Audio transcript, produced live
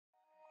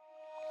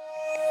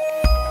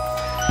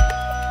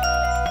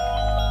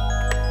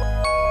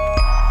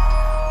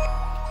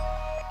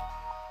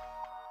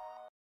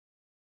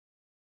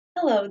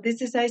Hello,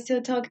 this is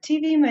ICO Talk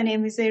TV. My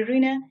name is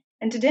Irina,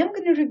 and today I'm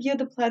going to review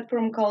the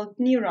platform called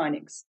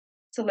Neuronix.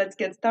 So let's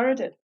get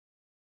started.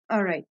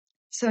 All right.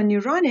 So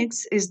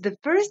Neuronix is the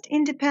first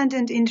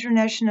independent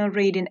international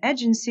rating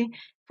agency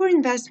for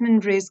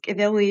investment risk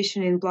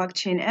evaluation in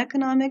blockchain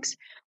economics,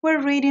 where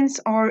ratings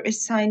are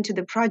assigned to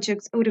the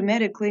projects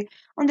automatically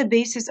on the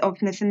basis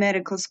of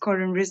mathematical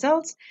scoring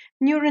results,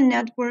 neural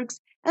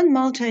networks, and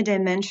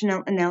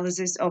multidimensional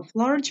analysis of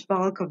large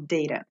bulk of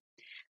data.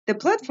 The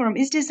platform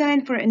is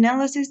designed for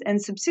analysis and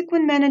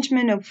subsequent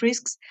management of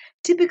risks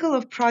typical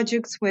of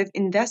projects with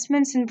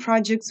investments in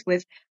projects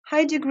with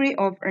high degree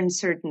of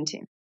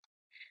uncertainty.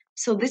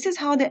 So this is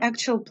how the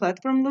actual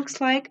platform looks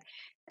like.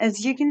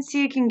 As you can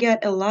see, you can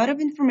get a lot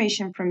of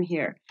information from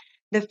here.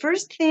 The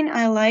first thing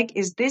I like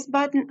is this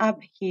button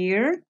up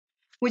here,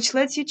 which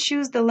lets you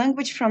choose the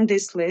language from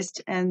this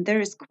list, and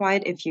there is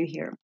quite a few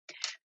here.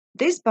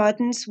 These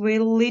buttons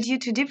will lead you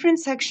to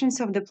different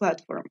sections of the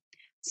platform.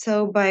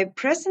 So by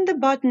pressing the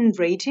button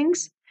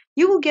Ratings,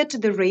 you will get to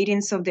the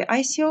ratings of the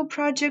ICO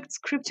projects,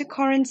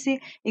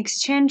 cryptocurrency,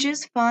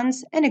 exchanges,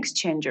 funds, and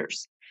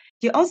exchangers.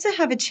 You also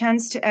have a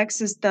chance to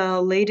access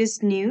the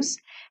latest news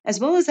as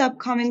well as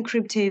upcoming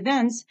crypto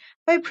events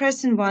by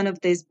pressing one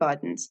of these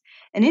buttons.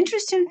 An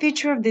interesting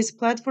feature of this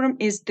platform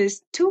is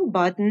this tool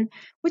button,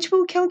 which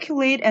will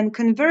calculate and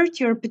convert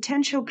your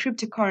potential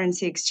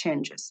cryptocurrency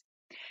exchanges.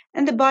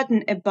 And the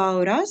button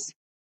About Us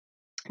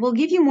will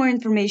give you more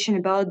information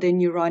about the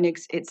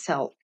Neuronix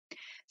itself.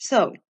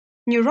 So,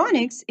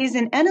 Neuronix is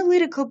an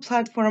analytical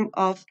platform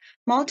of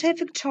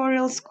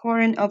multifactorial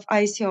scoring of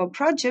ICO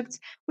projects,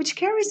 which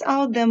carries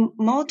out the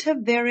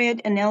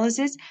multivariate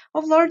analysis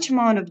of large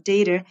amount of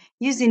data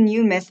using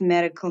new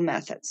mathematical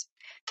methods.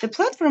 The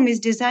platform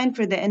is designed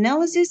for the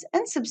analysis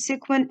and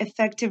subsequent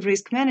effective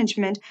risk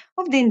management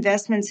of the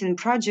investments in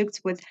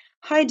projects with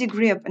high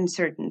degree of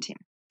uncertainty.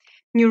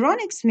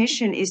 Neuronix's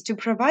mission is to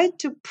provide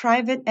to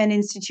private and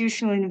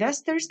institutional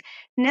investors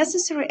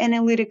necessary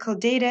analytical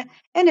data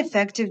and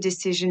effective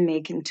decision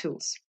making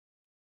tools.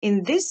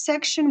 In this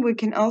section, we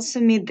can also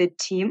meet the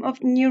team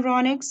of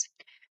Neuronix.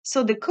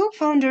 So the co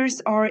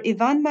founders are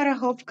Ivan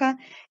Marahovka,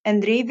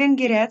 Andrei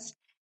Vengerets,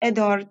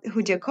 Eduard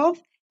Hudyakov,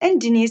 and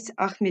Denis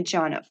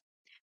Akhmedjanov.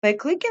 By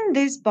clicking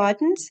these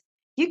buttons,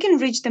 you can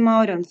reach them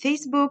out on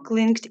Facebook,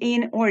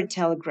 LinkedIn, or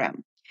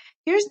Telegram.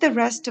 Here's the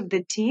rest of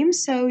the team,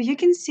 so you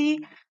can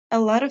see a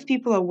lot of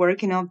people are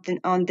working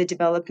on the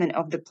development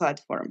of the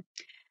platform.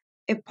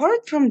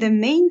 Apart from the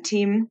main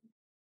team,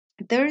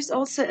 there's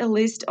also a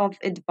list of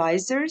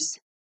advisors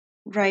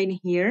right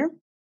here.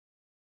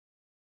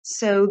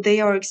 So they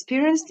are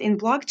experienced in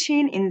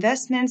blockchain,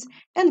 investments,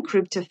 and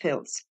crypto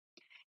fields.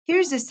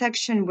 Here's a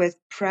section with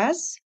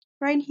press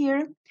right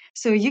here.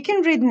 So you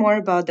can read more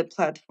about the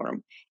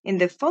platform. In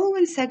the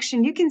following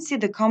section, you can see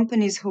the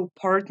companies who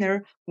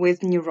partner with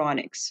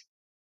Neuronix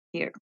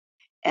here.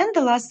 And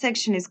the last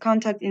section is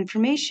contact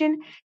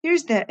information.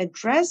 Here's the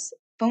address,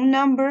 phone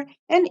number,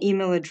 and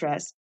email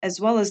address,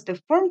 as well as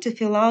the form to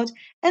fill out,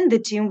 and the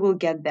team will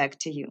get back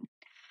to you.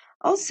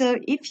 Also,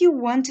 if you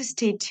want to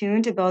stay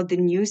tuned about the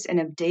news and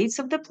updates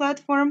of the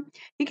platform,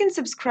 you can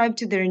subscribe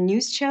to their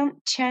news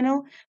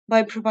channel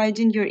by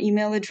providing your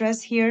email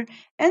address here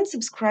and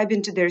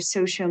subscribing to their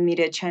social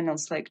media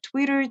channels like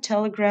Twitter,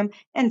 Telegram,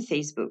 and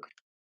Facebook,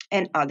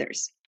 and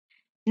others.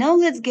 Now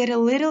let's get a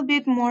little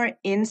bit more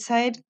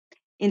insight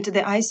into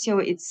the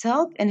ICO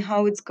itself and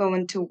how it's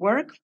going to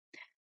work.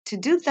 To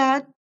do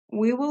that,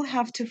 we will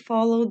have to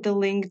follow the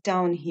link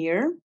down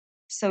here.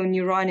 So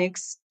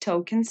Neuronix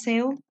token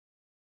sale.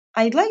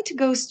 I'd like to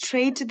go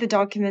straight to the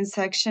document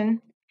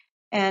section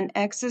and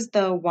access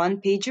the one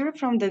pager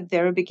from the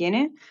very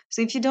beginning.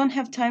 So if you don't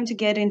have time to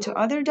get into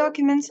other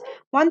documents,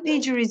 one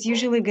pager is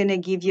usually going to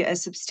give you a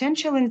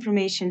substantial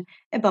information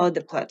about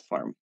the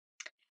platform.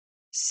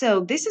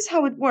 So this is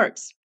how it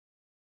works.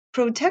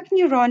 Protect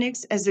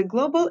Neuronix as a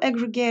global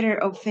aggregator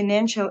of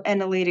financial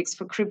analytics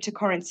for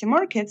cryptocurrency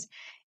markets.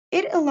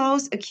 It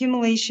allows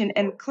accumulation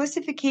and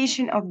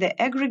classification of the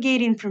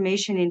aggregate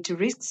information into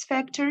risk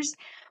factors,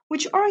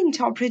 which are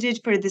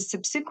interpreted for the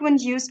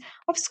subsequent use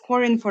of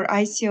scoring for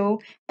ICO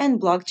and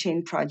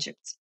blockchain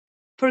projects.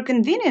 For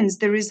convenience,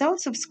 the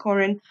results of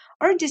scoring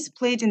are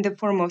displayed in the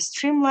form of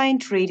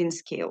streamlined rating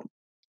scale.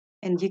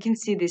 And you can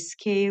see the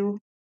scale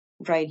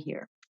right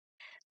here.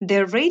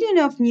 The rating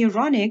of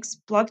Neuronix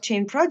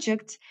blockchain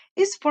projects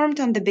is formed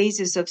on the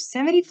basis of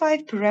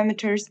 75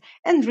 parameters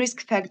and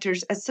risk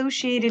factors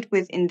associated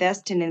with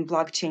investing in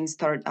blockchain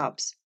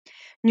startups.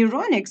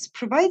 Neuronix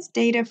provides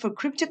data for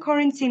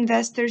cryptocurrency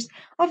investors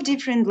of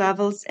different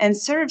levels and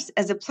serves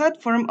as a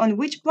platform on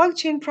which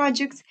blockchain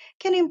projects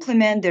can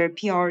implement their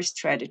PR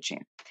strategy.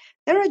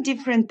 There are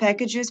different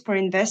packages for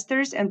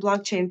investors and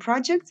blockchain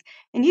projects,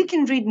 and you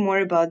can read more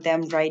about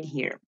them right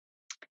here.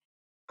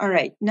 All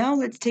right, now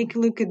let's take a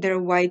look at their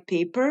white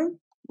paper,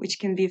 which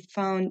can be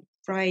found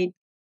right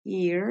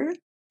here.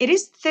 It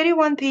is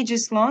 31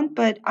 pages long,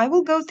 but I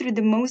will go through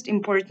the most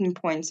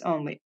important points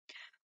only.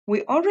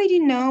 We already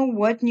know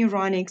what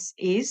Neuronix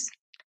is,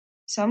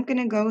 so I'm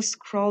going to go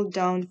scroll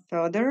down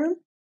further.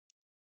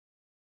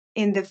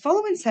 In the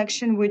following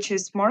section, which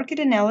is market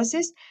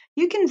analysis,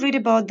 you can read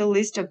about the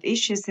list of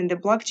issues in the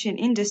blockchain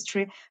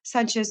industry,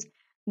 such as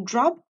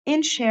drop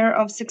in share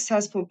of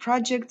successful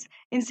projects,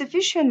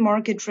 insufficient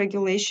market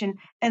regulation,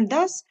 and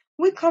thus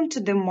we come to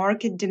the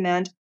market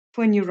demand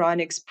for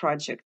Neuronix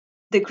project.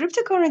 The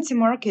cryptocurrency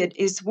market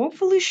is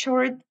woefully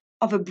short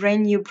of a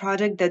brand new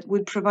product that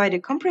would provide a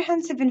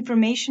comprehensive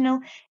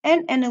informational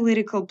and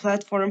analytical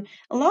platform,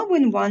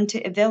 allowing one to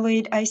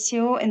evaluate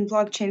ICO and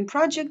blockchain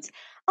projects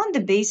on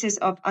the basis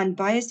of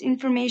unbiased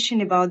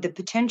information about the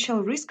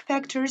potential risk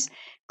factors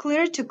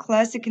clear to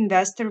classic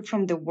investor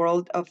from the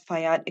world of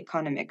fiat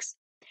economics.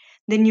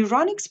 The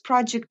Neuronix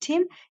project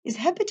team is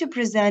happy to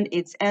present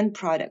its end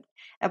product,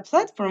 a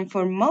platform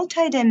for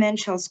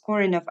multidimensional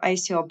scoring of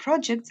ICO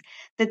projects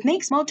that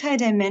makes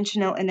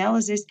multidimensional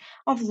analysis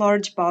of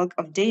large bulk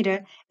of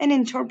data and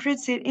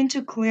interprets it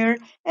into clear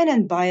and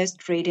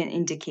unbiased rating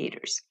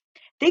indicators.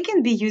 They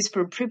can be used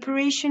for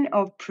preparation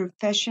of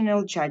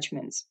professional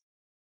judgments.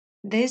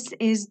 This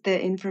is the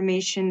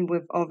information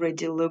we've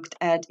already looked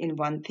at in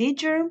one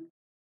pager.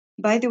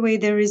 By the way,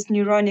 there is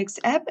Neuronix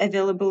app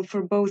available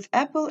for both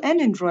Apple and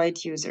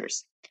Android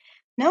users.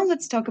 Now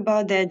let's talk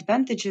about the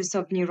advantages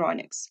of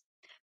Neuronix.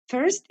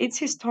 First, its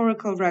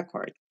historical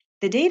record.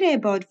 The data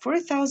about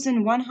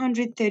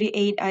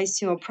 4,138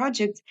 ICO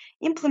projects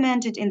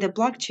implemented in the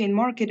blockchain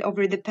market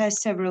over the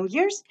past several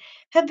years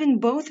have been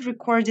both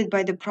recorded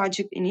by the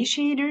project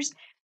initiators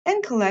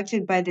and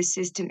collected by the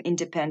system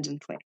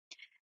independently.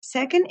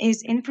 Second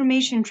is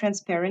information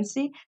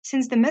transparency,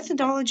 since the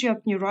methodology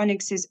of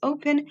Neuronix is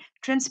open,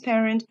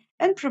 transparent,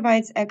 and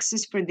provides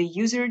access for the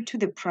user to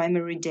the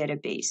primary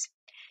database.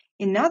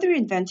 Another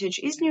advantage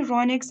is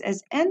Neuronix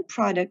as end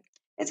product,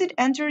 as it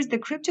enters the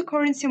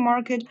cryptocurrency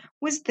market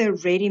with the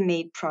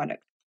ready-made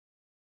product.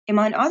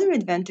 Among other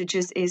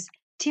advantages is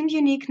team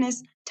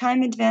uniqueness,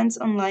 time advanced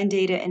online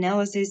data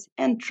analysis,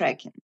 and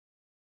tracking.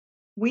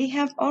 We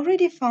have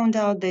already found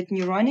out that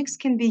Neuronix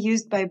can be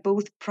used by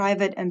both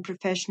private and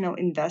professional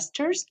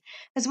investors,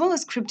 as well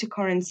as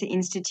cryptocurrency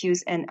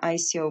institutes and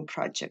ICO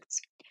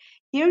projects.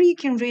 Here you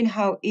can read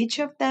how each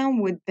of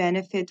them would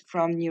benefit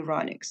from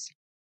Neuronix.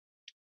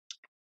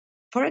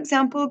 For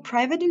example,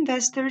 private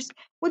investors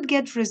would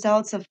get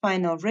results of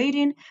final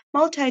rating,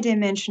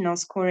 multidimensional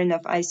scoring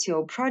of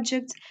ICO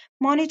projects,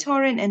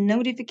 monitoring and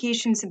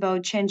notifications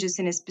about changes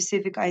in a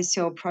specific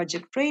ICO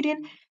project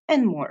rating,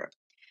 and more.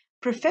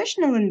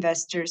 Professional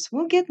investors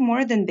will get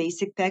more than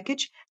basic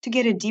package to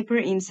get a deeper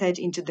insight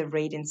into the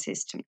rating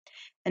system.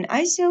 And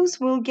ICOs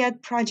will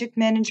get project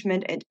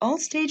management at all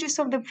stages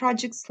of the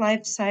project's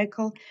life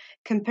cycle,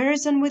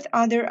 comparison with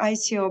other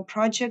ICO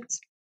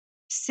projects,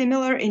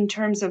 similar in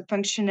terms of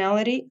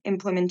functionality,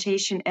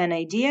 implementation, and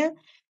idea,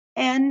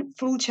 and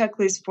full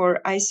checklist for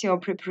ICO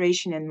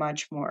preparation and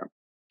much more.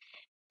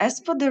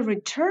 As for the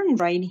return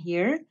right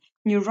here,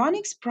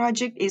 Neuronix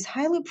project is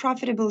highly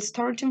profitable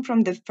starting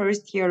from the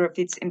first year of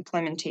its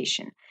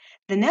implementation.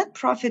 The net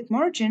profit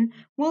margin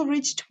will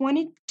reach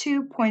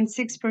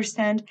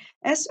 22.6%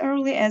 as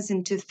early as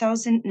in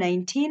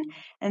 2019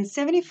 and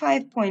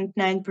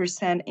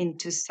 75.9% in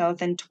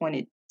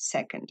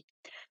 2022.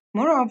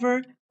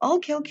 Moreover, all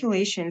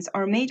calculations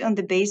are made on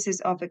the basis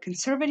of a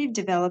conservative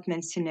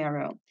development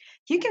scenario.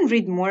 You can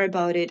read more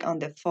about it on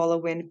the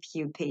following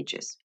few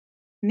pages.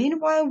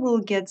 Meanwhile, we'll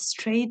get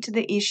straight to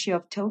the issue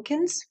of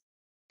tokens.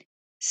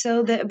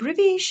 So the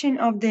abbreviation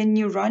of the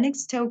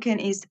Neuronix token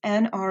is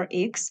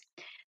NRX.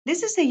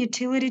 This is a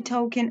utility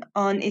token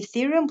on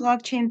Ethereum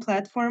blockchain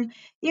platform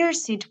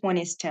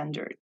ERC20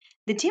 standard.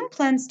 The team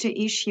plans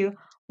to issue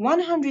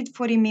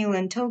 140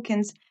 million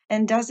tokens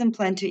and doesn't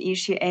plan to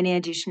issue any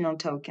additional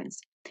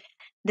tokens.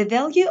 The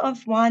value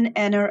of one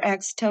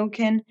NRX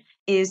token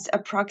is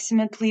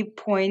approximately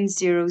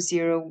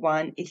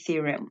 0.001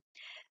 Ethereum.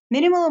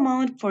 Minimal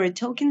amount for a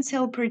token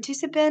sale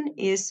participant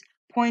is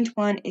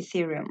 0.1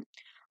 Ethereum.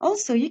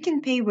 Also, you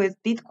can pay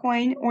with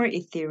Bitcoin or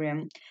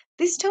Ethereum.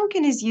 This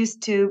token is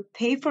used to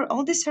pay for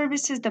all the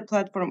services the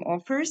platform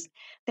offers.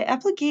 The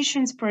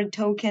applications for a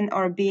token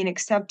are being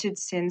accepted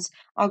since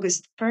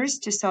August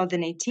 1st,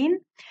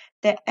 2018.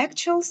 The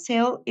actual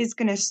sale is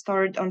going to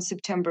start on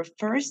September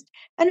 1st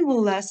and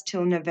will last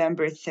till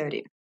November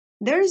 30.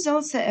 There is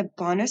also a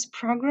bonus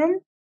program,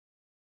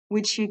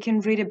 which you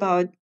can read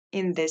about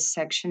in this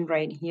section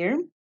right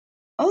here.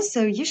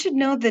 Also, you should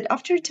know that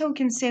after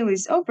token sale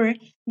is over,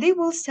 they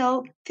will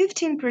sell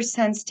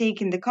 15%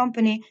 stake in the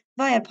company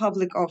via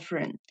public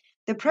offering.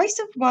 The price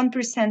of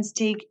 1%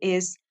 stake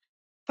is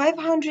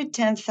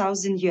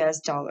 510,000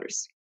 US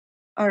dollars.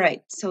 All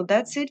right, so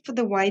that's it for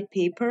the white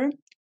paper.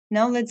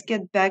 Now let's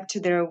get back to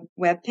their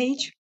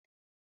webpage.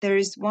 There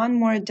is one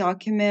more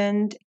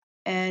document,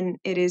 and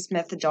it is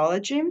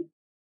methodology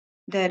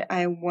that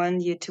I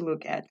want you to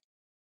look at.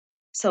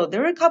 So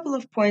there are a couple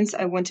of points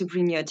I want to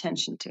bring your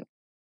attention to.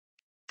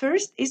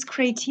 First is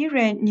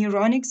criteria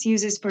Neuronix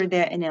uses for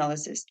their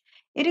analysis.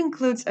 It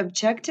includes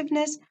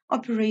objectiveness,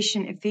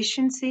 operation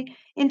efficiency,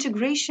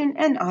 integration,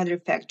 and other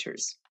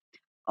factors.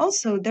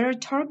 Also, their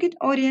target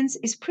audience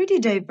is pretty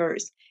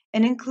diverse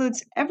and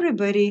includes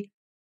everybody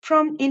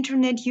from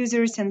internet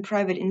users and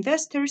private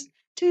investors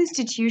to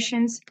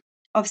institutions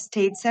of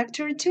state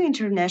sector to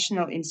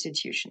international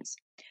institutions.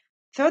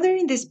 Further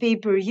in this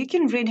paper, you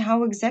can read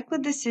how exactly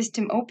the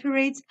system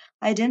operates,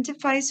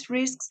 identifies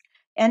risks,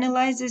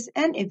 analyzes,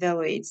 and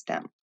evaluates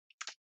them.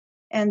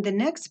 And the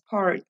next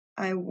part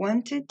I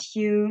wanted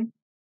you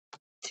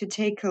to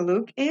take a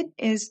look at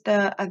is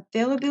the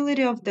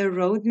availability of the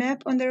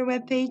roadmap on their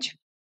webpage.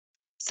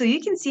 So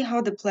you can see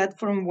how the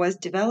platform was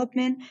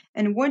developing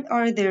and what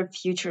are their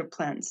future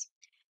plans.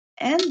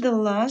 And the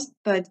last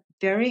but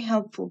very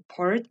helpful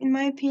part, in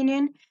my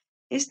opinion,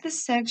 is the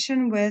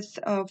section with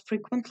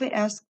frequently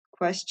asked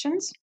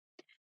questions.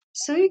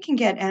 So you can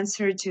get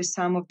answer to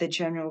some of the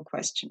general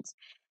questions.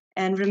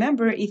 And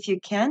remember, if you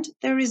can't,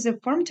 there is a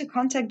form to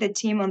contact the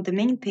team on the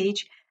main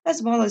page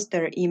as well as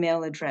their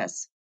email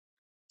address.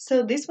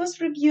 So this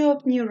was review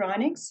of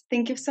Neuronics.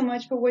 Thank you so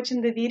much for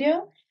watching the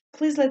video.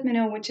 Please let me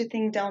know what you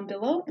think down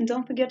below and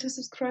don't forget to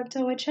subscribe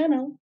to our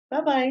channel.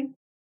 Bye bye.